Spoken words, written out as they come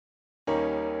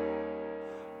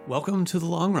Welcome to The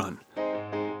Long Run.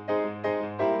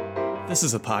 This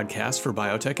is a podcast for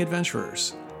biotech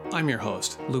adventurers. I'm your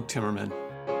host, Luke Timmerman.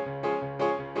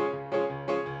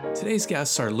 Today's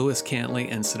guests are Louis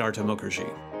Cantley and Siddhartha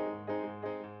Mukherjee.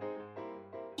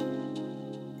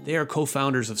 They are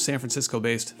co-founders of San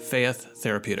Francisco-based Faeth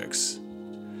Therapeutics.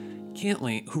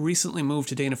 Cantley, who recently moved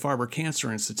to Dana-Farber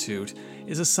Cancer Institute,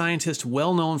 is a scientist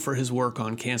well known for his work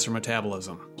on cancer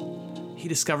metabolism. He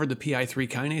discovered the PI3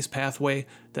 kinase pathway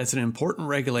that's an important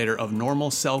regulator of normal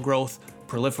cell growth,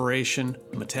 proliferation,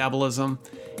 metabolism,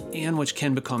 and which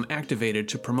can become activated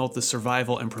to promote the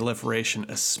survival and proliferation,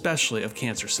 especially of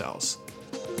cancer cells.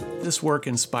 This work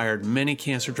inspired many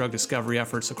cancer drug discovery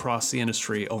efforts across the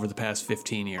industry over the past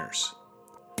 15 years.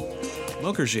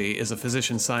 Mukherjee is a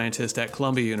physician scientist at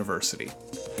Columbia University.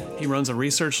 He runs a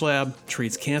research lab,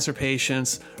 treats cancer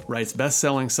patients, writes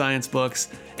best-selling science books,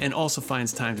 and also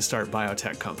finds time to start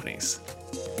biotech companies.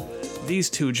 These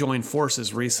two joined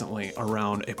forces recently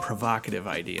around a provocative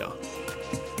idea.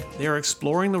 They are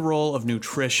exploring the role of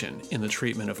nutrition in the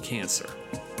treatment of cancer.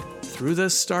 Through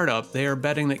this startup, they are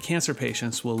betting that cancer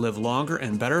patients will live longer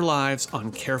and better lives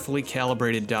on carefully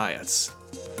calibrated diets.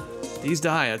 These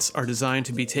diets are designed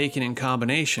to be taken in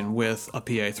combination with a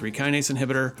PI3 kinase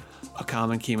inhibitor, a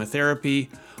common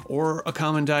chemotherapy, or a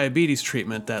common diabetes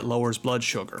treatment that lowers blood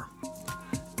sugar.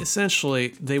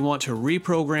 Essentially, they want to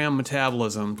reprogram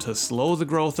metabolism to slow the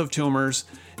growth of tumors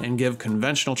and give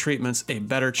conventional treatments a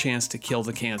better chance to kill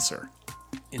the cancer.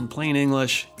 In plain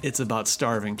English, it's about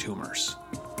starving tumors.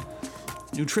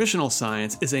 Nutritional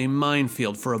science is a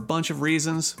minefield for a bunch of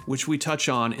reasons, which we touch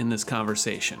on in this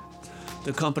conversation.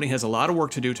 The company has a lot of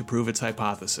work to do to prove its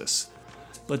hypothesis.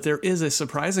 But there is a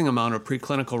surprising amount of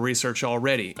preclinical research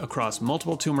already across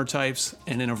multiple tumor types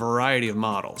and in a variety of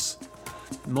models.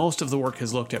 Most of the work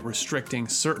has looked at restricting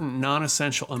certain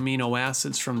non-essential amino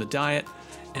acids from the diet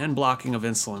and blocking of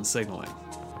insulin signaling.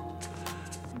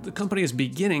 The company is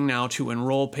beginning now to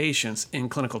enroll patients in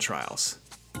clinical trials.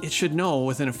 It should know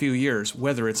within a few years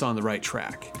whether it's on the right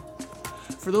track.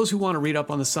 For those who want to read up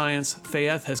on the science,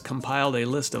 Faeth has compiled a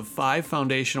list of 5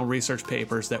 foundational research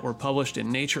papers that were published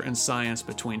in Nature and Science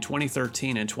between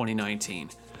 2013 and 2019.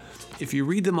 If you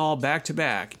read them all back to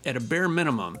back, at a bare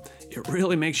minimum, it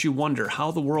really makes you wonder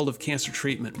how the world of cancer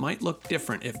treatment might look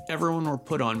different if everyone were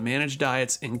put on managed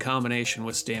diets in combination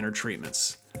with standard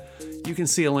treatments. You can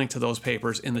see a link to those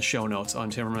papers in the show notes on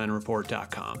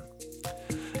TimmermanReport.com.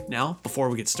 Now,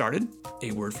 before we get started,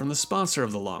 a word from the sponsor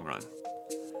of The Long Run.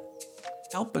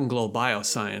 Alpenglow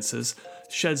Biosciences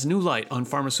sheds new light on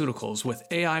pharmaceuticals with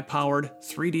AI-powered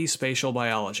 3D spatial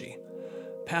biology.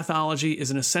 Pathology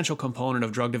is an essential component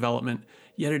of drug development,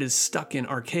 yet it is stuck in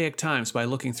archaic times by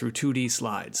looking through 2D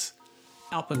slides.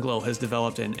 Alpenglow has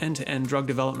developed an end-to-end drug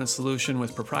development solution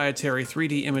with proprietary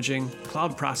 3D imaging,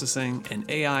 cloud processing,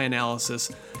 and AI analysis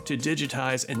to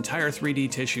digitize entire 3D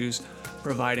tissues,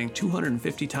 providing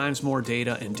 250 times more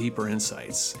data and deeper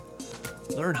insights.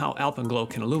 Learn how Alpenglow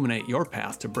can illuminate your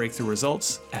path to breakthrough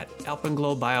results at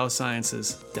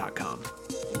alpenglowbiosciences.com.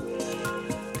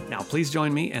 Now please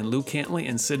join me and Lou Cantley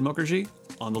and Sid Mukherjee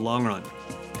on The Long Run.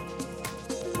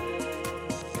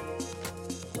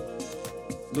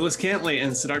 Louis Cantley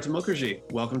and Siddhartha Mukherjee,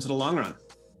 welcome to The Long Run.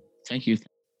 Thank you.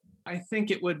 I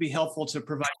think it would be helpful to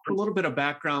provide a little bit of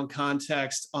background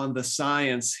context on the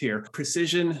science here.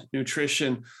 Precision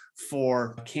nutrition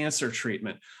for cancer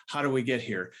treatment. How do we get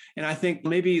here? And I think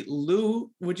maybe Lou,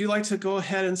 would you like to go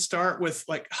ahead and start with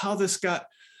how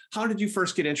did you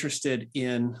first get interested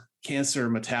in cancer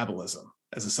metabolism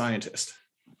as a scientist?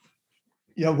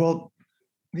 Yeah, well,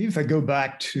 maybe if I go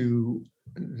back to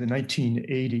the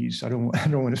 1980s, I don't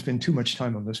want to spend too much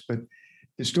time on this, but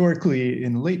historically,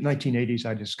 in the late 1980s,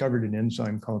 I discovered an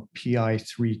enzyme called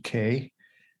PI3K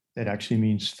that actually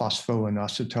means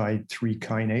phosphoinositide 3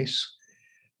 kinase,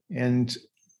 and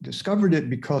discovered it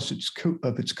because of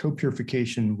its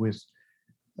co-purification with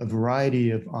a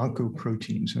variety of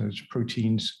oncoproteins. And those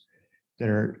proteins that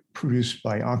are produced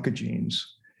by oncogenes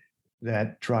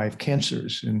that drive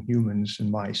cancers in humans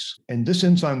and mice. And this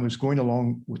enzyme was going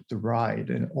along with the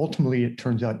ride, and ultimately it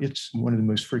turns out it's one of the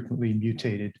most frequently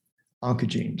mutated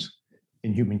oncogenes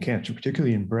in human cancer,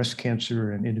 particularly in breast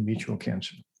cancer and endometrial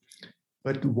cancer,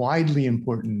 but widely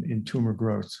important in tumor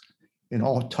growth in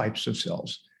all types of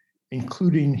cells,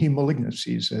 including heme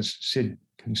malignancies, as Sid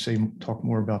can talk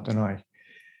more about than I.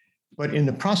 But in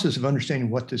the process of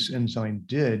understanding what this enzyme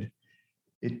did,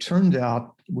 it turned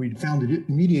out we found that it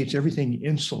mediates everything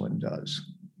insulin does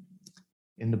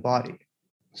in the body.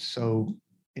 So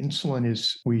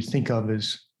insulin we think of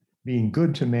as being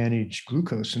good to manage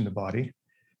glucose in the body,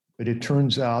 but it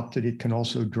turns out that it can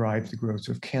also drive the growth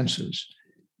of cancers.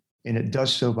 And it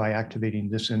does so by activating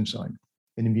this enzyme.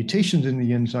 And the mutations in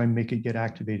the enzyme make it get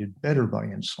activated better by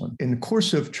insulin. In the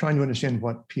course of trying to understand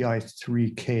what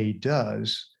PI3K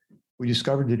does, we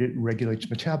discovered that it regulates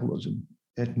metabolism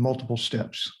at multiple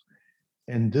steps.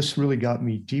 And this really got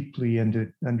me deeply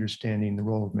into understanding the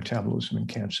role of metabolism in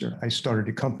cancer. I started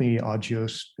a company,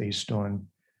 Agios, based on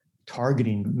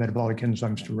targeting metabolic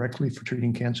enzymes directly for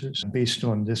treating cancers based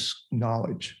on this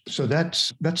knowledge. So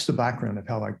that's the background of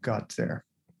how I got there.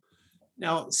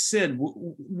 Now, Sid,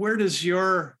 where does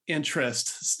your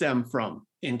interest stem from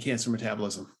in cancer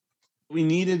metabolism? We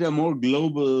needed a more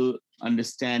global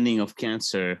understanding of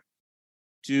cancer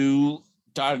to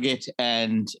target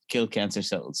and kill cancer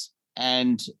cells.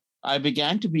 And I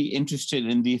began to be interested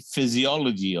in the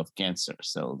physiology of cancer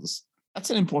cells.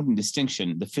 That's an important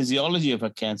distinction. The physiology of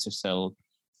a cancer cell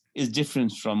is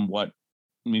different from what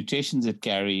mutations it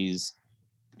carries,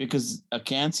 because a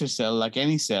cancer cell, like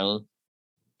any cell,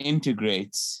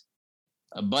 integrates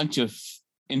a bunch of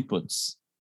inputs,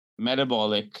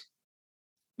 metabolic,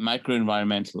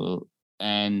 microenvironmental,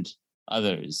 and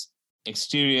others,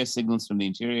 exterior signals from the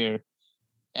interior.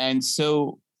 And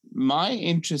so my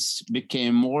interest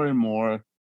became more and more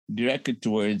directed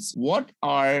towards what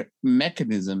are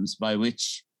mechanisms by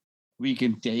which we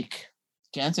can take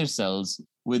cancer cells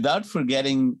without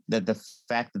forgetting that the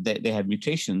fact that they have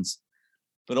mutations,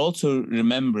 but also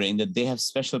remembering that they have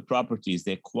special properties.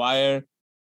 They acquire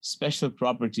special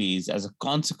properties as a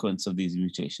consequence of these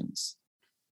mutations.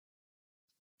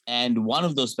 And one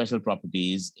of those special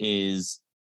properties is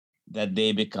that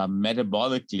they become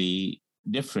metabolically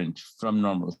different from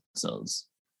normal cells.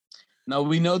 Now,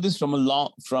 we know this from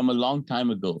a long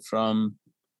time ago, from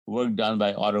work done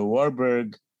by Otto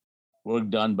Warburg, work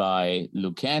done by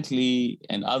Lou Cantley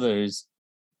and others,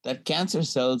 that cancer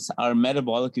cells are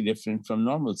metabolically different from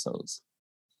normal cells.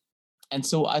 And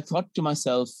so I thought to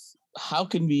myself, how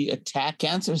can we attack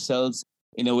cancer cells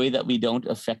in a way that we don't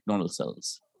affect normal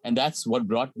cells? And that's what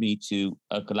brought me to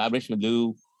a collaboration with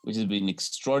Lou, which has been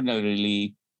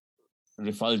extraordinarily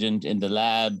refulgent in the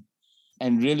lab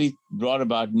and really brought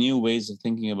about new ways of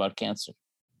thinking about cancer.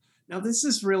 Now, this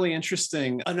is really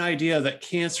interesting, an idea that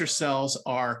cancer cells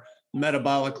are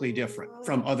metabolically different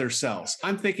from other cells.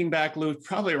 I'm thinking back, Lou,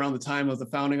 probably around the time of the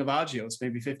founding of Agios,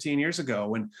 maybe 15 years ago,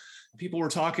 when people were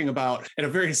talking about, at a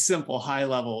very simple high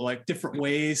level, like different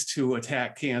ways to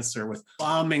attack cancer with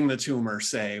bombing the tumor,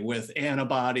 say, with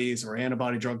antibodies or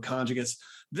antibody drug conjugates.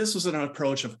 This was an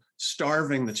approach of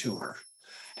starving the tumor.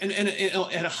 And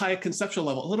at a high conceptual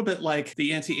level, a little bit like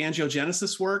the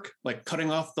anti-angiogenesis work, like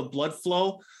cutting off the blood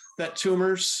flow that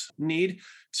tumors need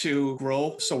to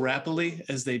grow so rapidly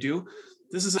as they do.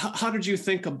 This is, how did your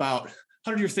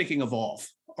thinking evolve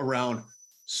around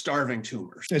starving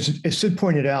tumors? As Sid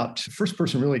pointed out, the first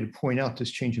person really to point out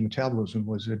this change in metabolism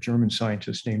was a German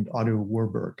scientist named Otto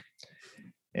Warburg.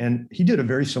 And he did a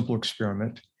very simple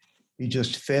experiment. He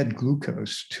just fed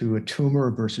glucose to a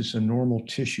tumor versus a normal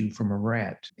tissue from a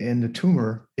rat. And the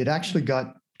tumor, it actually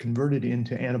got converted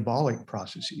into anabolic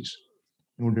processes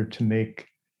in order to make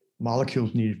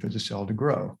molecules needed for the cell to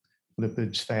grow,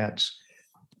 lipids, fats.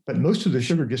 But most of the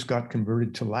sugar just got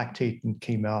converted to lactate and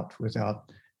came out without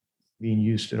being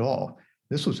used at all.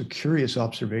 This was a curious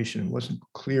observation. It wasn't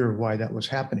clear why that was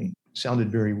happening. It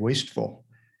sounded very wasteful.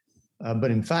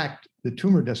 But in fact, the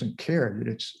tumor doesn't care that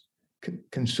it's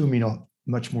consuming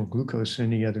much more glucose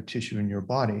than any other tissue in your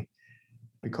body,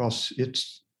 because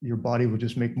your body will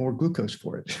just make more glucose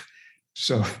for it.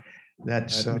 So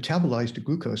that's metabolized the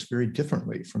glucose very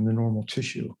differently from the normal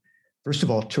tissue. First of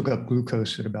all, it took up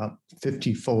glucose at about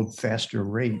 50-fold faster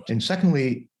rate. And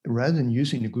secondly, rather than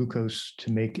using the glucose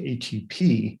to make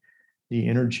ATP, the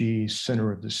energy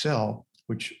center of the cell,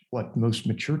 which what most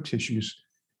mature tissues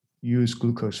use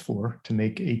glucose for to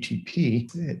make ATP,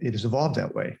 it has evolved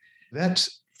that way.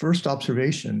 That's first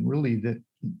observation, really, that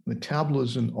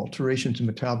metabolism, alterations in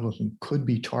metabolism could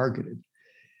be targeted.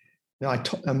 Now,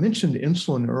 I mentioned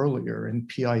insulin earlier and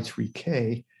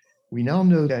PI3K. We now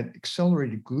know that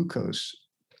accelerated glucose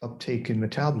uptake in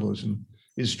metabolism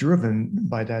is driven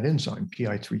by that enzyme,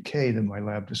 PI3K, that my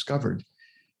lab discovered.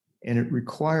 And it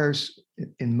requires,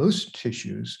 in most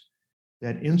tissues,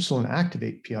 that insulin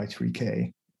activate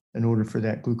PI3K in order for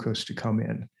that glucose to come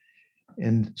in.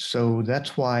 And so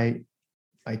that's why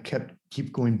I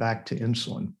keep going back to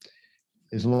insulin.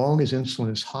 As long as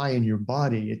insulin is high in your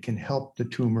body, it can help the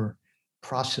tumor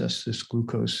process this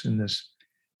glucose in this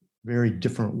very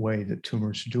different way that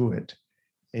tumors do it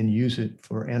and use it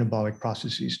for anabolic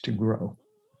processes to grow.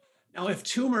 Now, if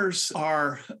tumors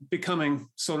are becoming,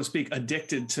 so to speak,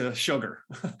 addicted to sugar,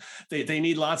 they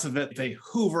need lots of it. They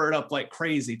hoover it up like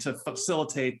crazy to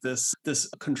facilitate this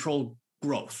controlled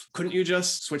growth. Couldn't you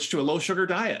just switch to a low sugar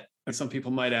diet? Some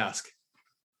people might ask.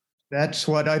 That's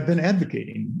what I've been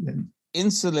advocating.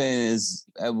 Insulin is,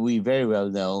 we very well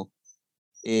know,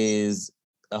 is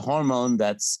a hormone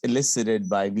that's elicited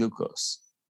by glucose.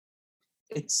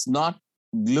 It's not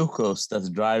glucose that's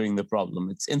driving the problem.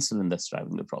 It's insulin that's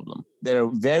driving the problem. There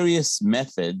are various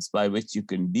methods by which you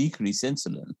can decrease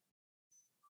insulin,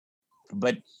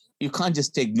 but you can't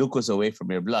just take glucose away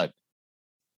from your blood,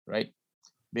 right?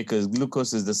 Because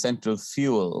glucose is the central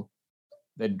fuel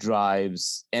that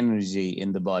drives energy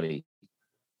in the body.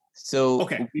 So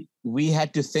we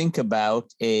had to think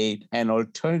about an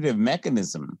alternative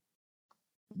mechanism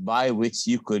by which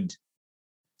you could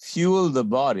fuel the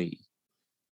body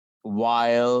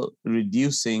while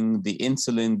reducing the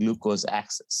insulin-glucose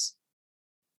axis.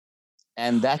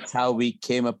 And that's how we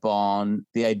came upon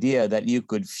the idea that you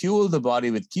could fuel the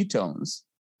body with ketones,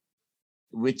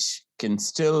 which can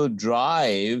still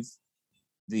drive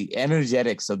the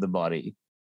energetics of the body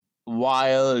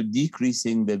while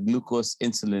decreasing the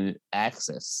glucose-insulin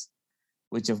axis,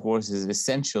 which of course is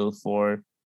essential for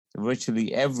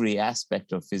virtually every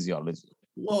aspect of physiology.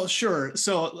 Well, sure.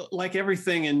 So like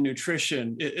everything in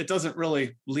nutrition, it doesn't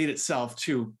really lead itself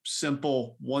to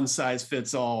simple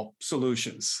one-size-fits-all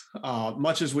solutions,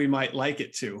 much as we might like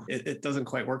it to. It doesn't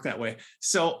quite work that way.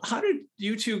 So how did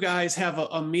you two guys have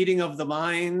a meeting of the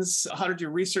minds? How did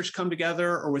your research come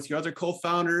together, or with your other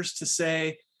co-founders, to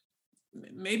say,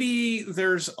 maybe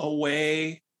there's a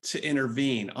way to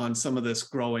intervene on some of this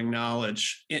growing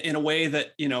knowledge in a way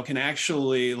that, can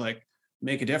actually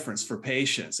make a difference for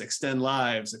patients, extend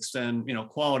lives, extend,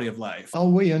 quality of life?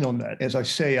 I'll weigh in on that. As I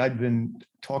say, I've been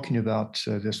talking about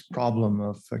this problem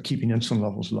of keeping insulin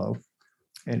levels low.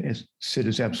 And as Sid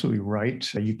is absolutely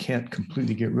right, you can't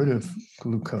completely get rid of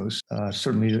glucose.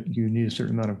 Certainly, you need a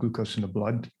certain amount of glucose in the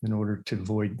blood in order to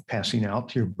avoid passing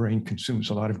out. Your brain consumes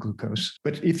a lot of glucose.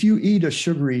 But if you eat a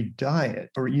sugary diet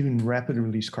or even rapid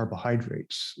release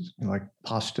carbohydrates like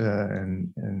pasta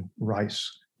and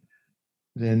rice,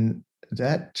 then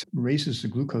that raises the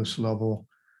glucose level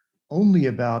only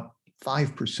about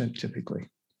 5% typically.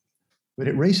 But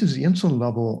it raises the insulin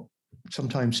level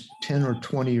sometimes 10 or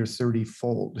 20 or 30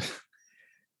 fold,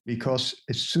 because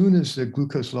as soon as the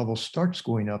glucose level starts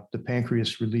going up, the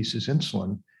pancreas releases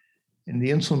insulin, and the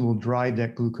insulin will drive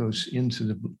that glucose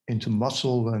into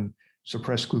muscle and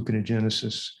suppress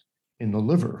gluconeogenesis in the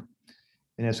liver.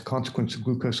 And as a consequence, the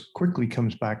glucose quickly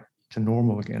comes back to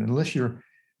normal again, unless you're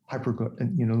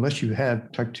unless you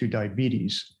have type 2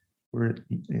 diabetes, where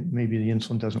maybe the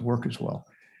insulin doesn't work as well.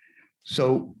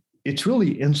 So it's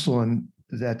really insulin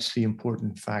that's the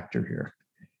important factor here.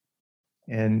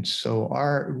 And so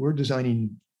we're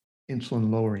designing insulin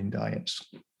lowering diets.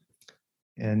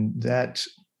 And that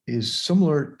is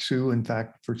similar to, in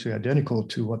fact, virtually identical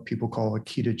to what people call a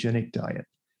ketogenic diet.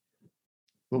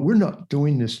 But we're not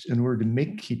doing this in order to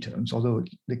make ketones, although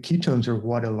the ketones are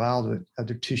what allow the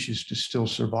other tissues to still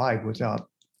survive without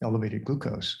elevated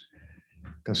glucose.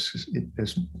 Because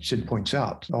as Sid points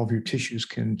out, all of your tissues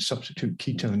can substitute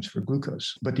ketones for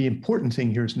glucose. But the important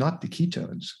thing here is not the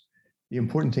ketones. The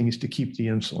important thing is to keep the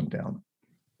insulin down.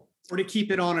 Or to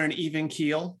keep it on an even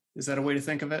keel. Is that a way to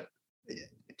think of it?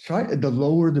 The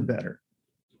lower, the better.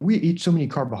 We eat so many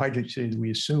carbohydrates today that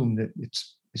we assume that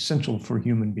it's essential for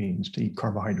human beings to eat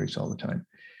carbohydrates all the time.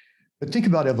 But think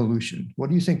about evolution. What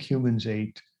do you think humans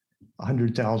ate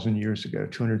 100,000 years ago,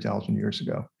 200,000 years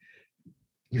ago?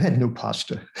 You had no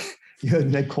pasta. You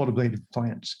had cultivated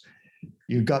plants.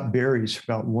 You got berries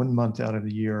for about 1 month out of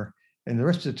the year. And the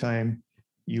rest of the time,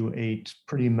 you ate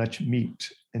pretty much meat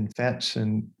and fats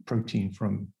and protein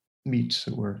from meats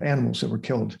that were animals that were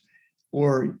killed.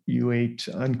 Or you ate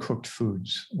uncooked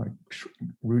foods like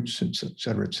roots, et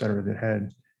cetera, that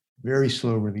had very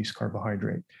slow release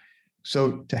carbohydrate.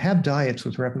 So to have diets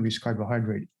with rapid release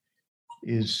carbohydrate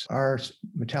our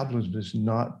metabolism is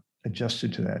not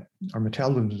adjusted to that. Our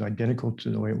metabolism is identical to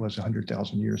the way it was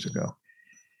 100,000 years ago.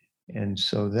 And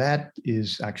so that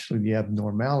is actually the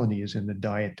abnormality is in the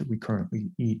diet that we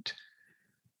currently eat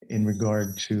in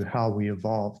regard to how we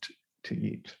evolved to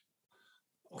eat.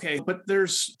 Okay, but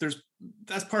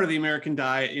that's part of the American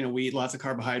diet. We eat lots of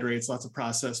carbohydrates, lots of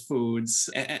processed foods,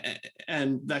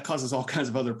 and that causes all kinds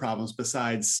of other problems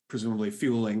besides presumably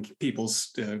fueling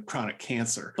people's chronic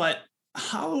cancer. But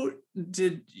how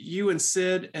did you and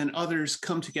Sid and others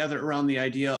come together around the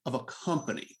idea of a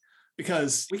company?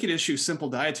 Because we could issue simple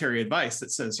dietary advice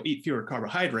that says eat fewer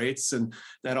carbohydrates, and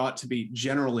that ought to be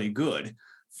generally good.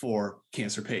 for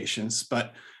cancer patients,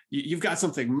 but you've got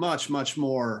something much, much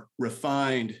more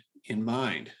refined in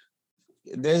mind.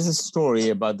 There's a story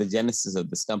about the genesis of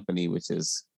this company, which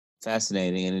is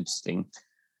fascinating and interesting.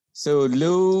 So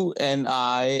Lou and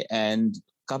I and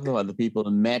a couple of other people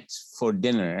met for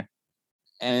dinner.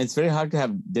 And it's very hard to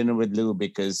have dinner with Lou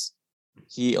because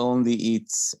he only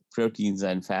eats proteins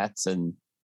and fats and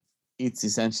eats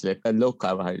essentially a low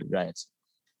carbohydrate diet.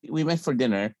 We met for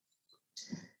dinner,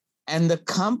 and the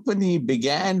company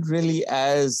began really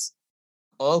as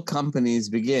all companies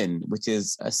begin, which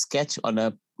is a sketch on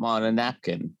a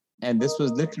napkin. And this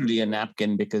was literally a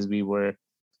napkin because we were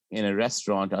in a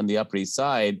restaurant on the Upper East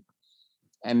Side.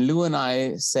 And Lou and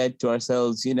I said to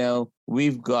ourselves,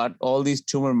 we've got all these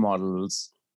tumor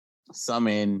models, some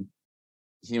in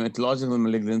hematological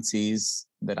malignancies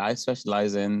that I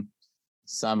specialize in,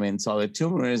 some in solid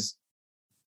tumors.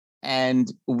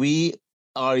 And we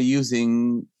are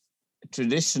using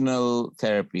traditional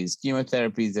therapies,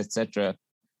 chemotherapies, etc.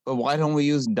 But why don't we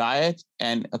use diet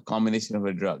and a combination of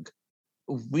a drug?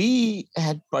 We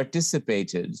had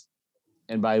participated,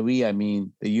 and by we, I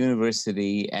mean the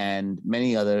university and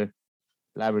many other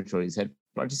laboratories had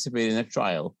participated in a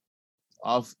trial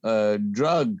of a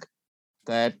drug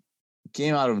that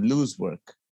came out of Lou's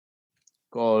work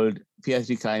called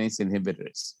PI3 kinase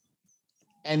inhibitors.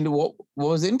 And what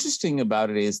was interesting about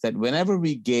it is that whenever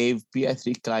we gave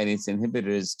PI3 kinase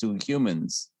inhibitors to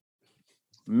humans,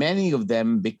 many of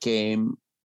them became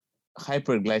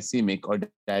hyperglycemic or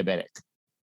diabetic.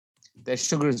 Their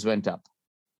sugars went up.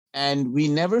 And we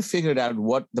never figured out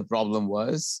what the problem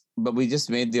was, but we just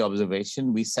made the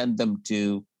observation. We sent them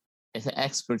to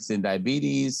experts in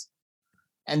diabetes,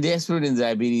 and the expert in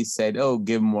diabetes said,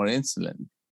 give more insulin,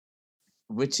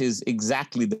 which is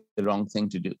exactly the wrong thing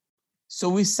to do. So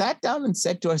we sat down and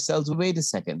said to ourselves, wait a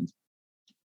second.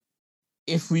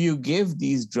 If you give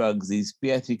these drugs, these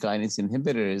PI3 kinase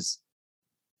inhibitors,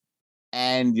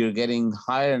 and you're getting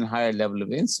higher and higher level of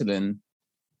insulin,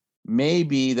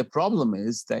 maybe the problem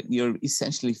is that you're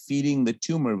essentially feeding the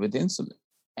tumor with insulin.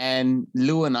 And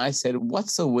Lou and I said,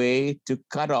 what's a way to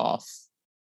cut off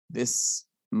this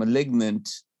malignant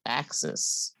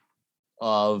axis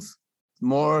of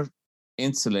more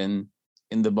insulin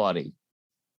in the body?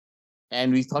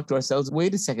 And we thought to ourselves,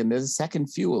 wait a second, there's a second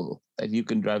fuel that you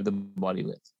can drive the body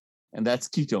with, and that's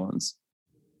ketones.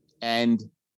 And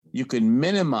you can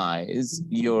minimize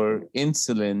your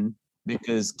insulin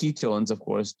because ketones, of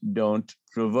course, don't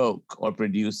provoke or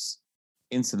produce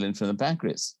insulin from the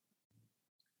pancreas.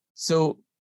 So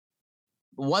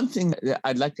one thing that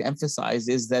I'd like to emphasize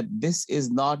is that this is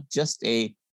not just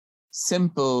a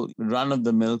simple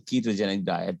run-of-the-mill ketogenic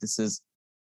diet. This is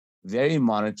very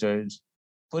monitored.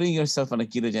 Putting yourself on a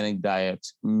ketogenic diet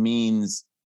means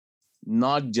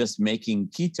not just making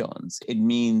ketones. It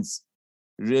means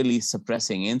really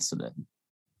suppressing insulin.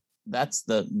 That's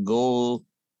the goal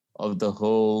of the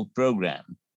whole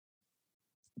program.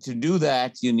 To do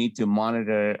that, you need to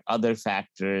monitor other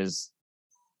factors,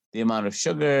 the amount of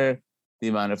sugar, the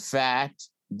amount of fat,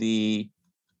 the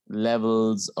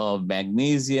levels of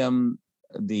magnesium,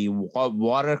 the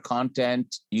water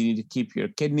content. You need to keep your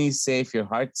kidneys safe, your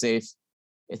heart safe,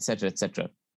 etc., etc.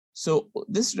 So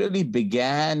this really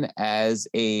began as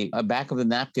a back of the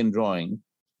napkin drawing.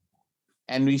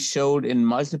 And we showed in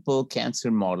multiple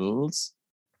cancer models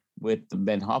with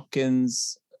Ben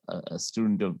Hopkins, a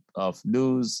student of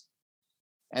Lou's,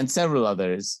 and several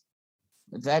others,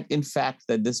 that in fact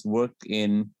that this worked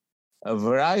in a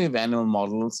variety of animal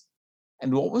models.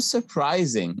 And what was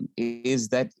surprising is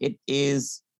that it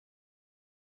is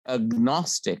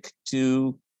agnostic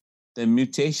to the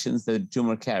mutations that the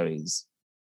tumor carries.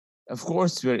 Of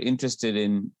course, we're interested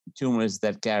in tumors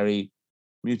that carry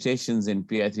mutations in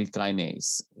PI3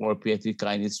 kinase or PI3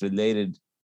 kinase related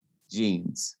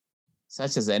genes,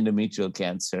 such as endometrial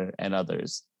cancer and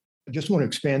others. I just want to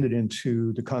expand it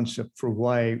into the concept for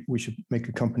why we should make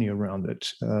a company around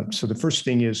it. So the first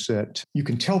thing is that you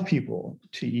can tell people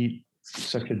to eat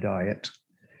such a diet,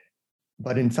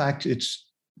 but in fact, it's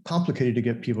complicated to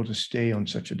get people to stay on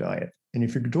such a diet. And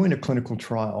if you're doing a clinical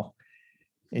trial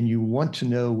and you want to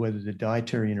know whether the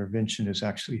dietary intervention is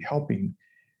actually helping,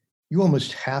 you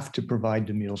almost have to provide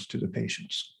the meals to the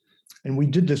patients. And we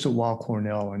did this at Weill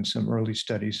Cornell in some early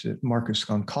studies that Marcus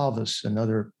Goncalves,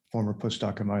 another former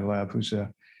postdoc in my lab, who's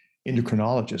an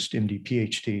endocrinologist, MD,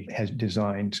 PhD, has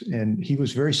designed. And he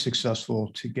was very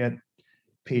successful to get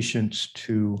patients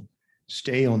to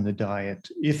stay on the diet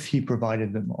if he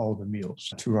provided them all the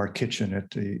meals through our kitchen at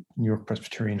the New York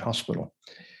Presbyterian Hospital.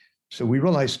 So we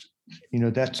realized,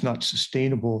 that's not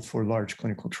sustainable for large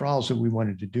clinical trials that we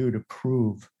wanted to do to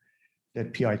prove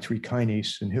that PI3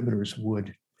 kinase inhibitors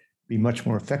would be much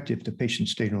more effective if the patient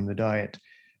stayed on the diet.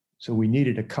 So we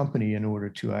needed a company in order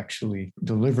to actually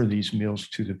deliver these meals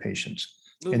to the patients.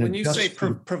 When you say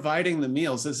providing the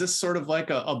meals, is this sort of like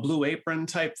a Blue Apron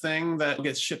type thing that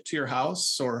gets shipped to your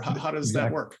house, or how does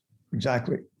that work?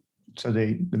 Exactly. So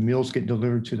the meals get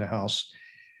delivered to the house,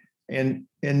 and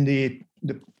the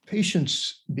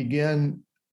patients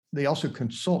they also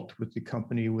consult with the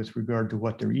company with regard to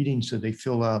what they're eating. So they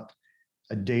fill out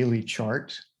a daily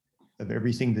chart of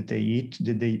everything that they eat.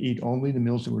 Did they eat only the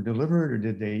meals that were delivered, or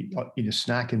did they eat a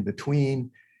snack in between?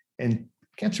 And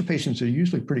cancer patients are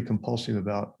usually pretty compulsive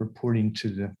about reporting to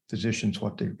the physicians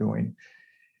what they're doing.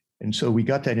 And so we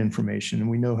got that information and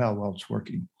we know how well it's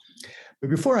working. But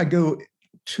before I go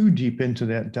too deep into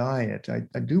that diet,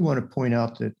 I do want to point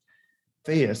out that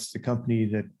Faeth, the company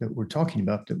that we're talking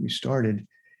about that we started,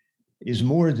 is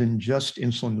more than just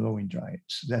insulin-lowering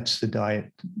diets. That's the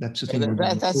diet. That's the thing.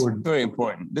 That's very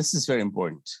important. This is very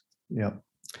important. Yeah.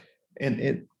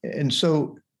 And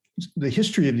so the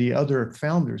history of the other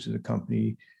founders of the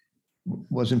company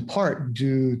was in part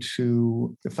due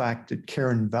to the fact that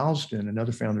Karen Valsden,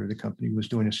 another founder of the company, was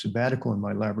doing a sabbatical in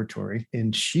my laboratory,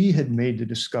 and she had made the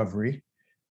discovery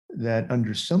that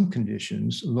under some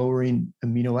conditions, lowering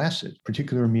amino acids,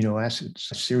 particular amino acids,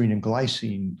 serine and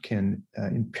glycine, can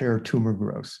impair tumor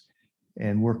growth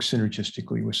and work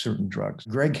synergistically with certain drugs.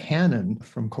 Greg Hannon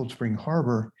from Cold Spring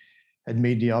Harbor had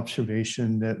made the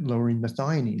observation that lowering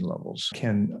methionine levels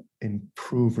can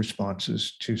improve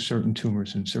responses to certain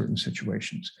tumors in certain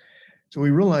situations. So we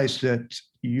realized that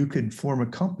you could form a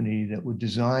company that would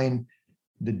design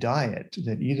the diet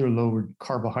that either lowered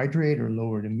carbohydrate or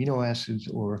lowered amino acids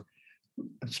or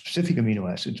specific amino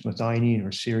acids, methionine or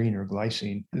serine or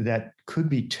glycine, that could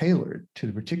be tailored to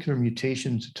the particular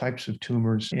mutations, types of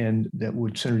tumors, and that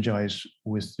would synergize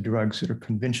with the drugs that are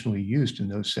conventionally used in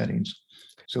those settings.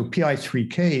 So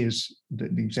PI3K is the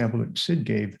example that Sid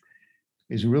gave,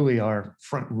 is really our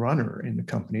front runner in the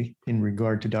company in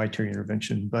regard to dietary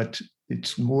intervention, but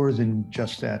it's more than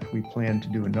just that. We plan to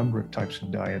do a number of types of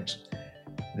diets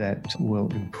that will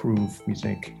improve, we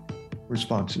think,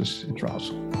 responses in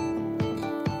trials.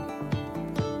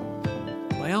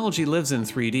 Biology lives in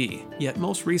 3D, yet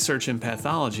most research in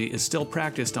pathology is still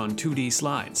practiced on 2D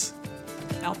slides.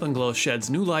 Alpenglow sheds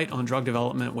new light on drug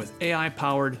development with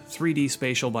AI-powered 3D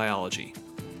spatial biology.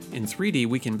 In 3D,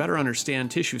 we can better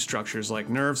understand tissue structures like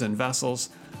nerves and vessels,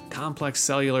 complex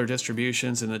cellular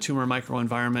distributions in the tumor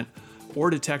microenvironment, or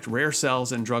detect rare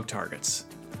cells and drug targets.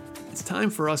 It's time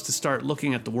for us to start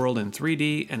looking at the world in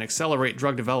 3D and accelerate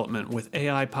drug development with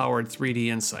AI-powered 3D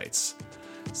insights.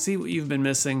 See what you've been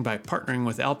missing by partnering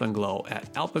with Alpenglow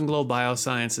at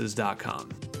alpenglowbiosciences.com.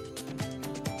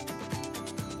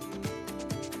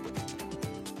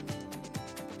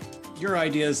 Your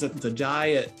idea is that the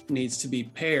diet needs to be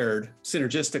paired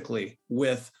synergistically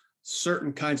with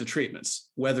certain kinds of treatments,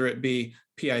 whether it be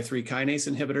PI3 kinase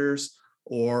inhibitors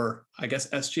or I guess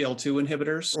SGL2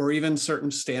 inhibitors, or even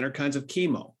certain standard kinds of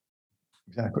chemo.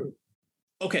 Exactly.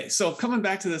 Okay, so coming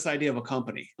back to this idea of a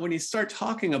company, when you start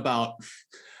talking about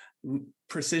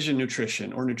precision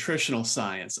nutrition or nutritional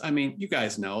science, I mean, you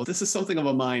guys know this is something of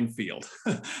a minefield.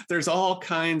 There's all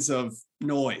kinds of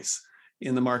noise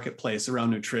in the marketplace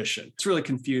around nutrition. It's really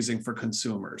confusing for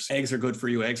consumers. Eggs are good for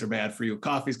you, eggs are bad for you,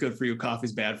 coffee's good for you,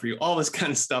 coffee's bad for you. All this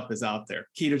kind of stuff is out there.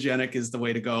 Ketogenic is the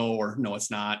way to go, or no, it's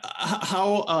not.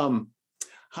 How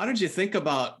did you think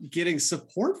about getting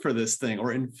support for this thing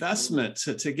or investment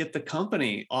to get the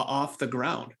company off the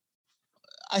ground?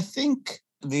 I think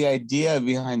the idea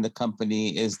behind the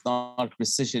company is not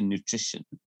precision nutrition.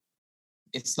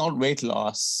 It's not weight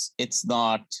loss. It's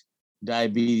not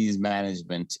diabetes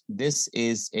management. This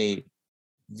is a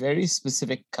very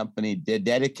specific company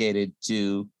dedicated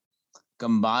to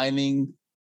combining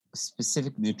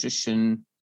specific nutrition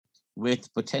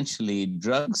with potentially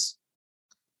drugs,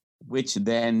 which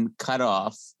then cut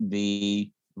off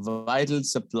the vital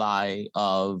supply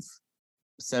of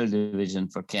cell division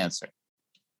for cancer.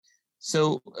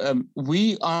 So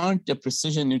we aren't a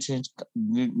precision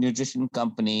nutrition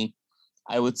company,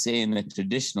 I would say, in a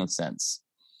traditional sense.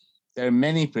 There are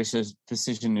many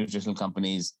precision nutrition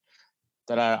companies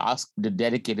that are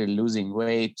dedicated to losing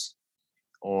weight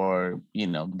or,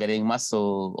 getting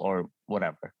muscle or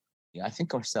whatever. I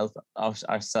think ourselves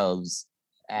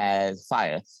as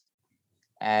Faeth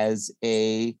as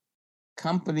a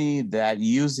company that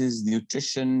uses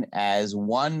nutrition as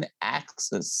one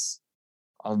axis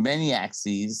of many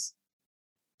axes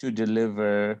to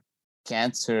deliver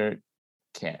cancer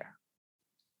care.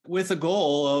 With a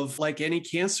goal of, like any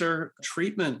cancer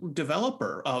treatment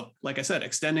developer, of, like I said,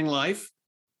 extending life,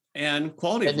 and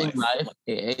quality of Ending life.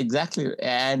 exactly,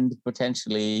 and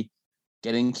potentially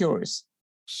getting cures.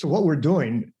 So what we're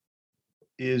doing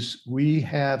is we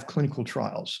have clinical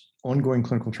trials, ongoing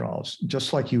clinical trials.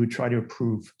 Just like you would try to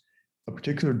approve a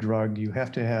particular drug, you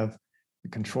have to have the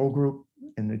control group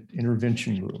and the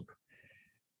intervention group.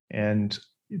 And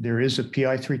there is a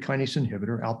PI3 kinase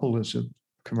inhibitor, alpelisib,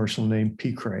 commercial name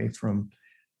Piqray from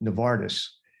Novartis,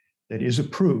 that is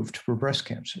approved for breast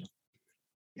cancer.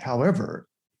 However,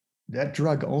 that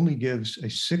drug only gives a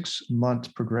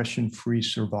 6-month progression-free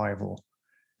survival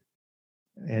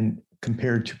and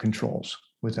compared to controls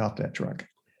without that drug.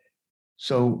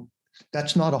 So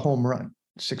that's not a home run.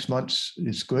 6 months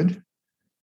is good,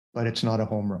 but it's not a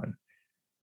home run.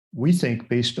 We think,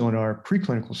 based on our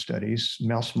preclinical studies,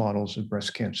 mouse models of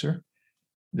breast cancer,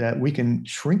 that we can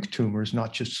shrink tumors,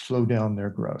 not just slow down their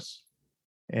growth.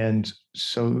 And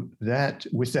so that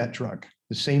with that drug,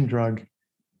 the same drug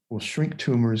will shrink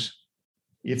tumors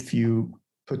if you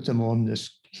put them on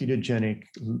this ketogenic,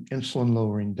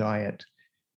 insulin-lowering diet.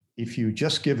 If you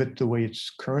just give it the way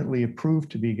it's currently approved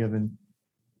to be given,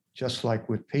 just like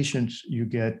with patients, you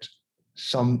get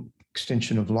some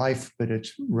extension of life, but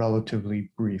it's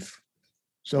relatively brief.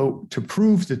 So to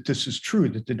prove that this is true,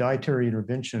 that the dietary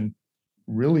intervention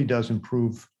really does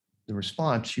improve the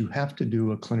response, you have to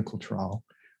do a clinical trial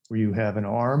where you have an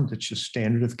arm that's just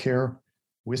standard of care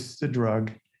with the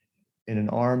drug and an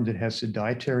arm that has the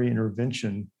dietary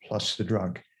intervention plus the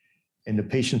drug. And the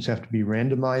patients have to be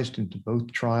randomized into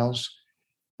both trials,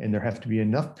 and there have to be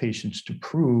enough patients to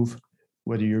prove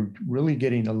whether you're really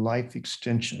getting a life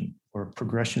extension or a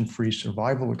progression-free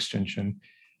survival extension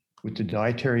with the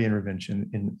dietary intervention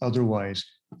and otherwise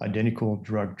identical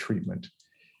drug treatment.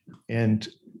 And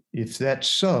if that's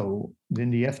so, then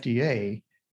the FDA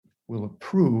will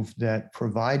approve that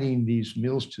providing these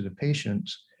meals to the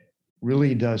patients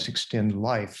really does extend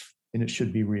life, and it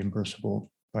should be reimbursable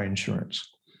by insurance.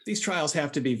 These trials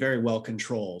have to be very well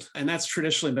controlled. And that's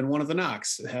traditionally been one of the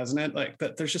knocks, hasn't it? Like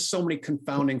that there's just so many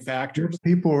confounding factors.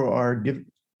 People are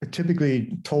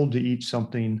typically told to eat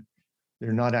something.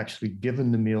 They're not actually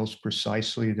given the meals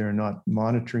precisely. They're not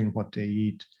monitoring what they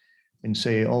eat and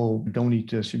say, oh, don't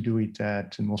eat this or do eat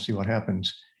that, and we'll see what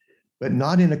happens. But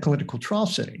not in a clinical trial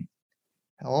setting.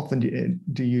 How often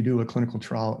do you do a clinical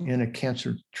trial in a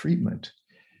cancer treatment?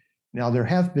 Now, there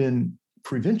have been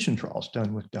prevention trials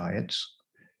done with diets,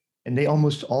 and they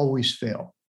almost always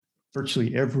fail.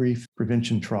 Virtually every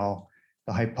prevention trial,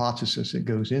 the hypothesis that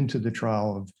goes into the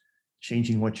trial of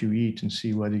changing what you eat and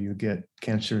see whether you get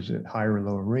cancers at higher or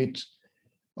lower rates,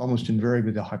 almost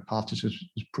invariably the hypothesis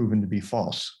is proven to be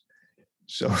false.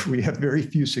 So we have very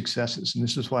few successes. And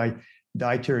this is why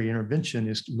dietary intervention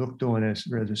is looked on as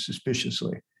rather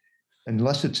suspiciously.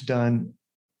 Unless it's done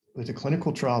with a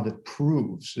clinical trial that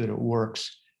proves that it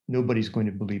works, nobody's going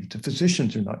to believe it. The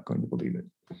physicians are not going to believe it.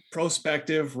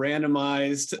 Prospective,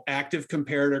 randomized, active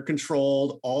comparator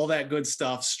controlled, all that good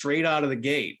stuff straight out of the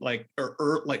gate, like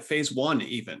like phase 1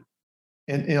 even.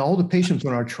 And all the patients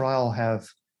on our trial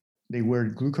they wear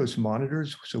glucose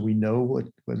monitors, so we know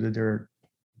whether they're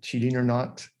cheating or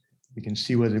not. We can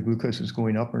see whether glucose is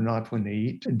going up or not when they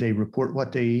eat. They report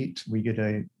what they eat. We get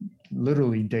a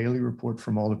literally daily report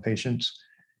from all the patients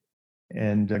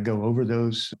and go over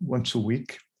those once a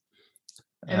week.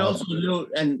 And also,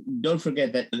 don't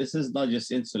forget that this is not just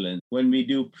insulin. When we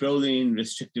do proline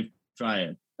restrictive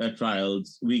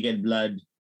trials, we get blood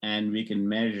and we can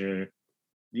measure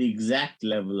the exact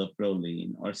level of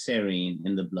proline or serine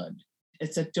in the blood.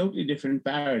 It's a totally different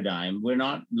paradigm. We're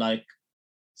not like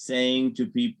saying to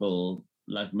people,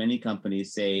 like many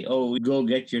companies say, oh, go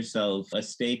get yourself a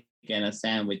steak and a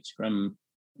sandwich from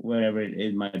wherever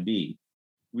it might be.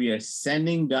 We are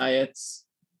sending diets,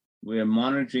 we're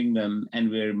monitoring them,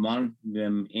 and we're monitoring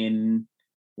them in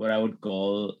what I would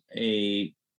call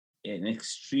an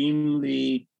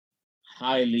extremely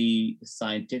highly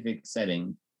scientific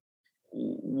setting.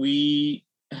 We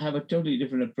have a totally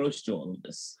different approach to all of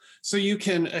this. So you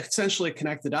can essentially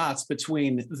connect the dots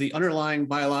between the underlying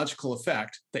biological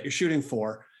effect that you're shooting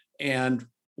for and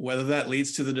whether that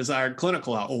leads to the desired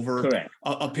clinical over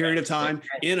a period of time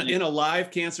in a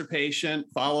live cancer patient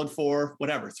followed for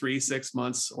whatever, 3-6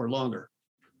 months or longer.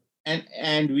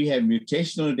 And we have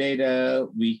mutational data.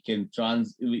 We can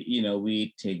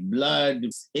we take blood.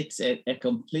 It's a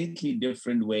completely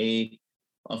different way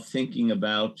of thinking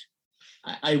about.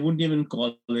 I wouldn't even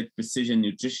call it precision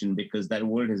nutrition because that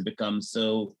word has become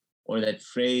so, or that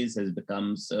phrase has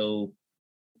become so,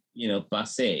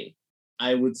 passé.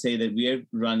 I would say that we are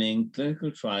running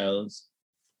clinical trials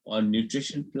on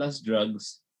nutrition plus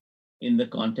drugs in the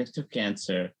context of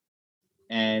cancer.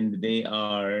 and they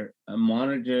are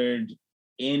monitored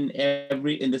in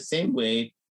the same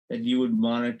way that you would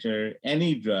monitor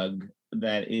any drug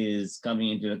that is coming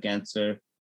into the cancer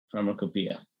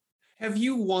pharmacopoeia. Have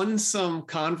you won some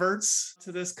converts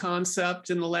to this concept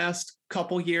in the last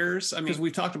couple years? I mean, because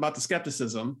we've talked about the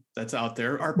skepticism that's out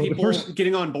there. Are people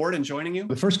getting on board and joining you?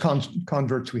 The first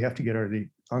converts we have to get are the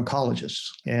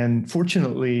oncologists. And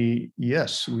fortunately,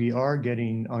 yes, we are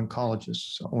getting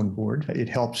oncologists on board. It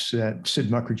helps that Sid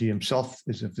Mukherjee himself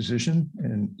is a physician,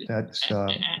 and that's...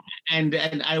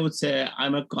 And I would say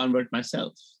I'm a convert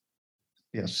myself.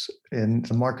 Yes, and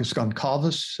Marcus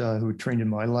Goncalves, who trained in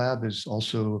my lab, is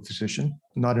also a physician,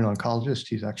 not an oncologist.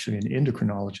 He's actually an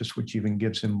endocrinologist, which even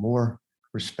gives him more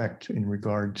respect in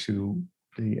regard to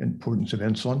the importance of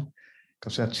insulin,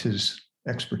 because that's his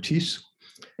expertise.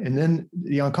 And then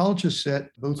the oncologists at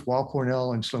both Weill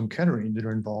Cornell and Sloan Kettering that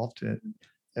are involved,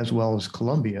 as well as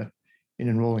Columbia, in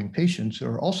enrolling patients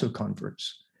are also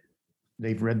converts.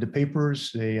 They've read the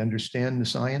papers, they understand the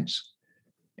science,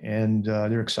 and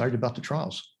they're excited about the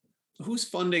trials. Who's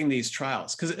funding these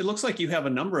trials? Because it looks like you have a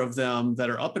number of them that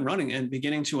are up and running and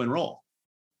beginning to enroll.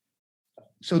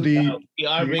 So the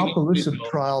alpelisib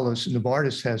trial,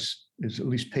 Novartis is at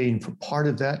least paying for part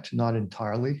of that, not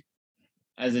entirely.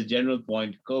 As a general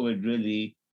point, COVID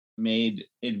really made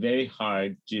it very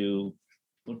hard to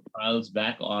put trials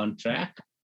back on track.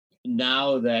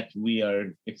 Now that we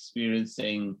are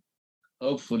experiencing,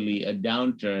 hopefully, a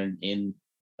downturn in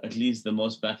at least the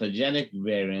most pathogenic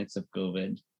variants of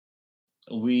COVID,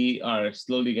 we are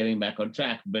slowly getting back on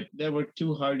track. But there were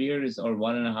 2 hard years or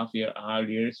 1.5 hard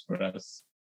years for us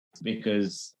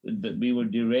because we were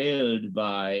derailed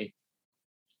by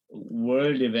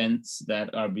world events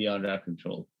that are beyond our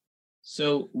control.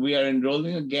 So we are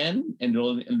enrolling again.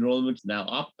 Enrollment's now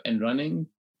up and running.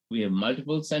 We have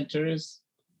multiple centers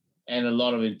and a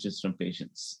lot of interest from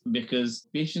patients because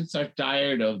patients are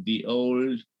tired of the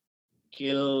old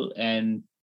kill and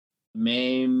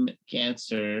maim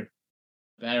cancer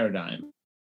paradigm,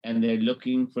 and they're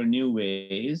looking for new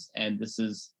ways. And this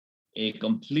is a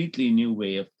completely new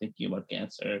way of thinking about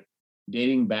cancer,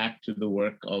 dating back to the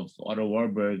work of Otto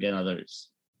Warburg and others.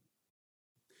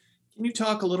 Can you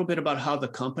talk a little bit about how the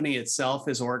company itself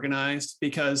is organized?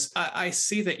 Because I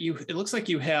see that it looks like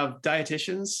you have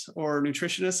dietitians or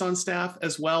nutritionists on staff,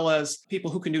 as well as people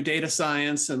who can do data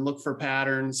science and look for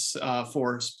patterns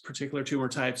for particular tumor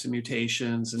types and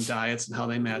mutations and diets and how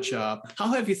they match up. How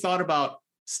have you thought about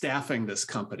staffing this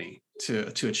company to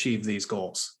achieve these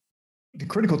goals? The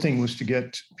critical thing was to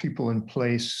get people in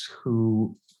place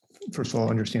who, first of all,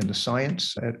 understand the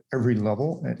science at every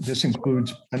level. This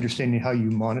includes understanding how you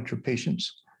monitor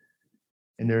patients.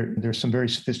 And there's some very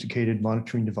sophisticated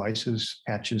monitoring devices,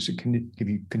 patches that can give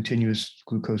you continuous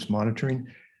glucose monitoring.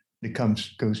 It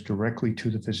goes directly to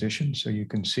the physician. So you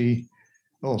can see,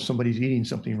 oh, somebody's eating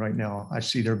something right now. I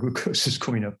see their glucose is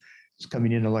going up. It's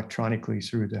coming in electronically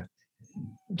through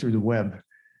the web.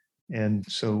 And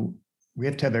so we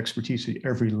have to have expertise at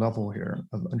every level here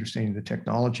of understanding the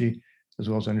technology, as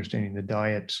well as understanding the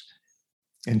diets.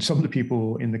 And some of the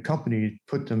people in the company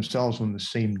put themselves on the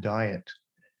same diet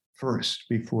first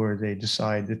before they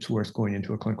decide it's worth going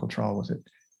into a clinical trial with it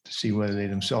to see whether they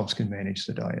themselves can manage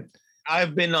the diet.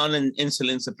 I've been on an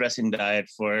insulin suppressing diet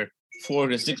for 4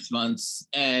 to 6 months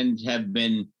and have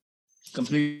been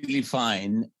completely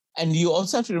fine. And you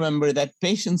also have to remember that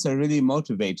patients are really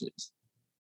motivated.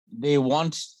 They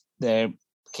want their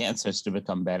cancers to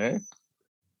become better.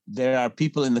 There are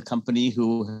people in the company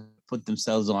who put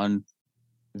themselves on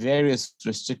various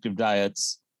restrictive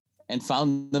diets and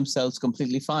found themselves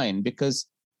completely fine because,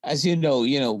 as you know,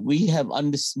 we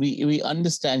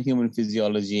understand human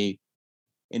physiology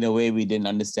in a way we didn't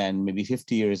understand maybe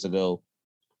 50 years ago,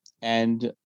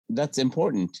 and that's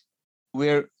important.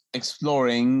 We're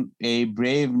exploring a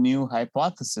brave new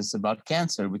hypothesis about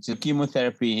cancer, which is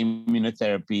chemotherapy,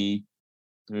 immunotherapy,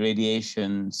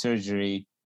 radiation, surgery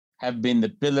have been the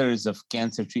pillars of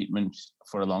cancer treatment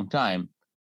for a long time,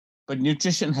 but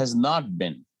nutrition has not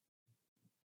been.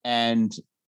 And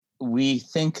we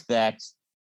think that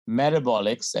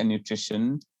metabolics and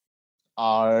nutrition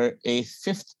are a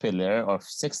 5th pillar or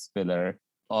 6th pillar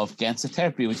of cancer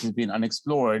therapy, which has been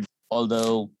unexplored,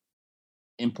 although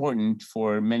important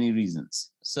for many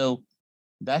reasons. So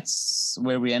that's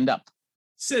where we end up.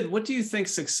 Sid, what do you think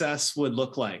success would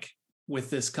look like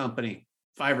with this company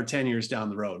 5 or 10 years down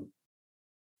the road?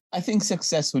 I think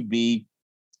success would be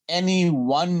any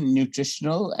one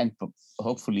nutritional and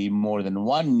hopefully more than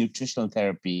one nutritional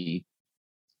therapy.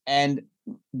 And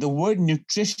the word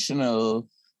nutritional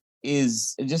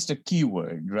is just a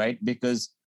keyword, right? Because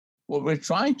What we're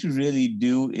trying to really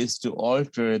do is to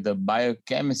alter the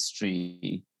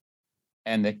biochemistry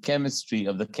and the chemistry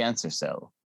of the cancer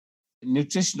cell.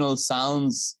 Nutritional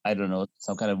sounds, I don't know,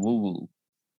 some kind of woo-woo.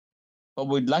 But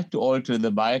we'd like to alter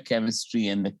the biochemistry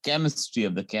and the chemistry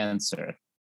of the cancer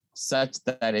such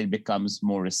that it becomes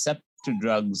more receptive to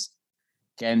drugs,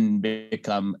 can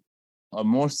become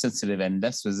more sensitive and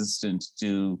less resistant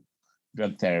to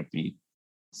drug therapy.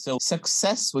 So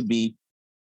success would be,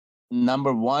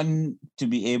 number one, to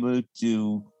be able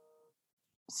to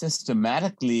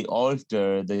systematically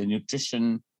alter the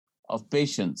nutrition of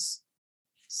patients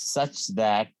such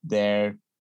that their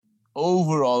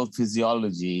overall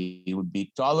physiology would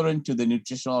be tolerant to the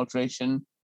nutritional alteration,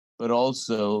 but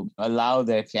also allow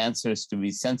their cancers to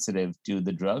be sensitive to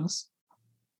the drugs.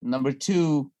 Number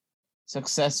two,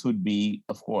 success would be,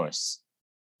 of course,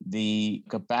 the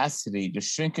capacity to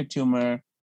shrink a tumor,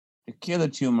 to kill a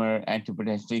tumor, and to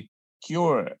potentially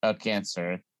cure a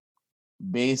cancer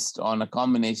based on a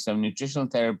combination of nutritional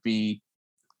therapy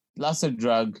plus a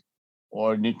drug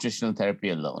or nutritional therapy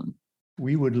alone.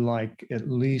 We would like at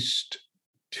least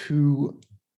 2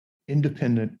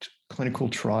 independent clinical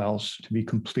trials to be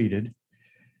completed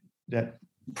that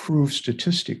prove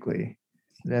statistically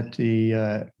that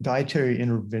the dietary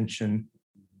intervention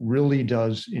really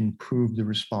does improve the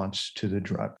response to the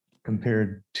drug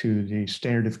compared to the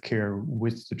standard of care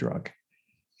with the drug.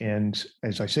 And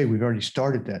as I say, we've already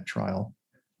started that trial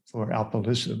for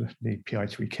alpelisib, the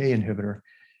PI3K inhibitor,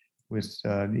 with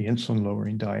the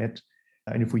insulin-lowering diet.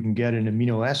 And if we can get an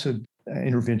amino acid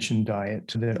intervention diet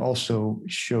that also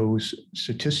shows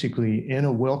statistically in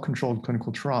a well-controlled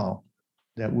clinical trial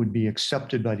that would be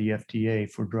accepted by the FDA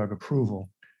for drug approval,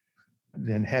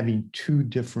 then having 2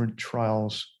 different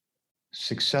trials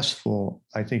successful,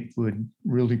 I think, would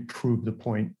really prove the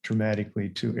point dramatically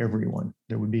to everyone.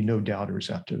 There would be no doubters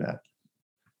after that.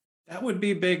 That would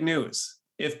be big news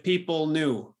if people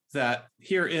knew that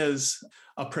here is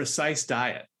a precise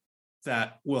diet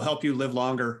that will help you live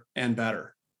longer and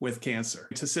better with cancer.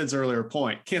 To Sid's earlier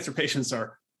point, cancer patients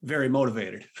are very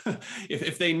motivated.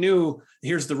 If they knew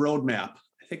here's the roadmap,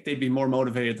 I think they'd be more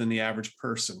motivated than the average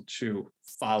person to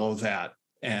follow that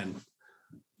and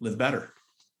live better.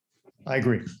 I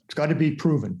agree. It's got to be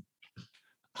proven.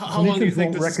 How long do you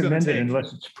think this is going to take?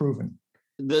 Unless it's proven?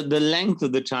 The length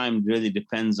of the time really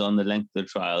depends on the length of the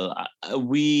trial.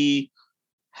 We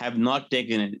have not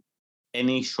taken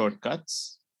any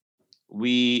shortcuts.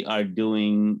 We are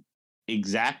doing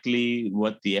exactly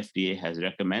what the FDA has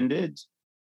recommended.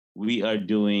 We are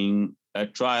doing a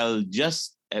trial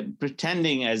just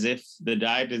pretending as if the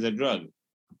diet is a drug.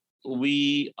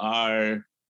 We are,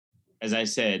 as I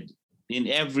said, in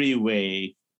every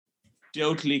way,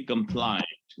 totally compliant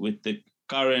with the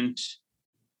current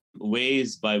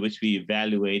ways by which we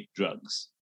evaluate drugs.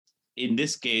 In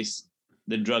this case,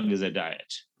 the drug is a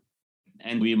diet.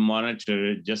 And we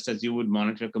monitor, just as you would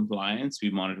monitor compliance, we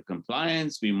monitor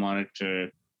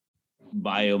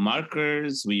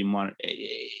biomarkers,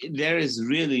 there is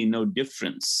really no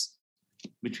difference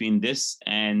between this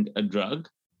and a drug,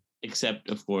 except,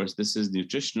 of course, this is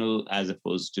nutritional as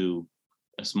opposed to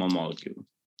a small molecule.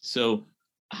 So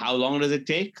how long does it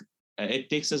take? It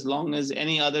takes as long as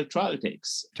any other trial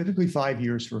takes. Typically 5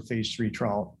 years for a phase 3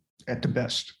 trial at the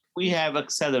best. We have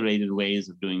accelerated ways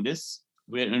of doing this.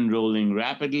 We're enrolling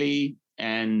rapidly,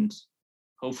 and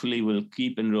hopefully we'll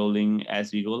keep enrolling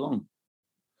as we go along.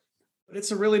 But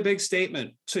it's a really big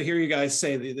statement to hear you guys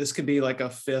say that this could be like a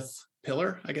 5th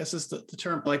pillar, I guess is the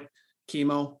term, like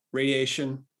chemo,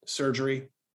 radiation, surgery,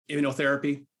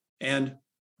 immunotherapy, and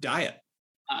diet.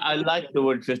 I like the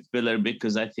word 5th pillar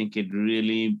because I think it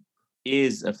really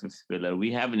is a 5th pillar.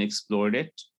 We haven't explored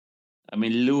it. I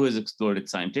mean, Lou has explored it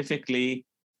scientifically.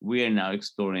 We are now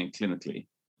exploring clinically.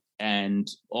 And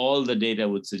all the data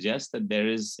would suggest that there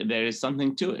is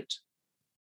something to it.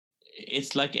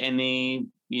 It's like any,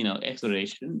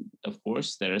 exploration. Of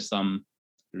course, there are some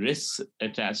risks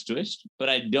attached to it, but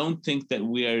I don't think that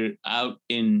we are out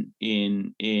in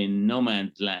no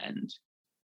man's land.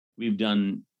 We've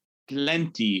done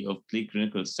plenty of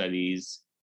preclinical studies,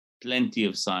 plenty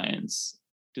of science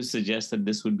to suggest that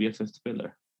this would be a 5th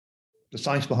pillar. The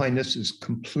science behind this is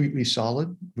completely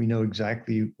solid. We know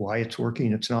exactly why it's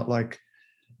working. It's not like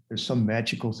there's some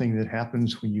magical thing that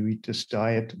happens when you eat this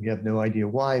diet. We have no idea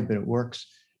why, but it works.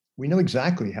 We know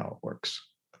exactly how it works.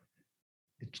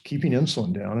 It's keeping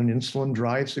insulin down, and insulin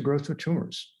drives the growth of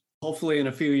tumors. Hopefully in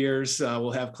a few years,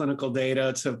 we'll have clinical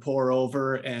data to pour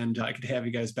over, and I could have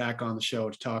you guys back on the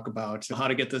show to talk about how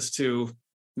to get this to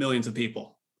millions of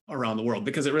people around the world,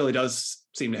 because it really does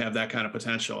seem to have that kind of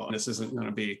potential. And this isn't going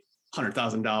to be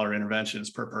 $100,000 interventions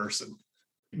per person.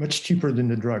 much cheaper than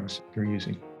the drugs they're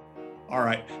using. All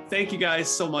right. Thank you guys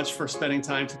so much for spending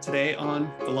time today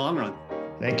on The Long Run.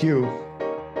 Thank you.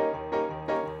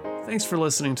 Thanks for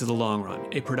listening to The Long Run,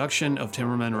 a production of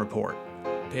Timmerman Report.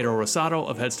 Pedro Rosado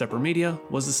of Headstepper Media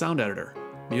was the sound editor.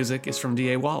 Music is from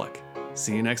D.A. Wallach.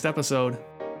 See you next episode.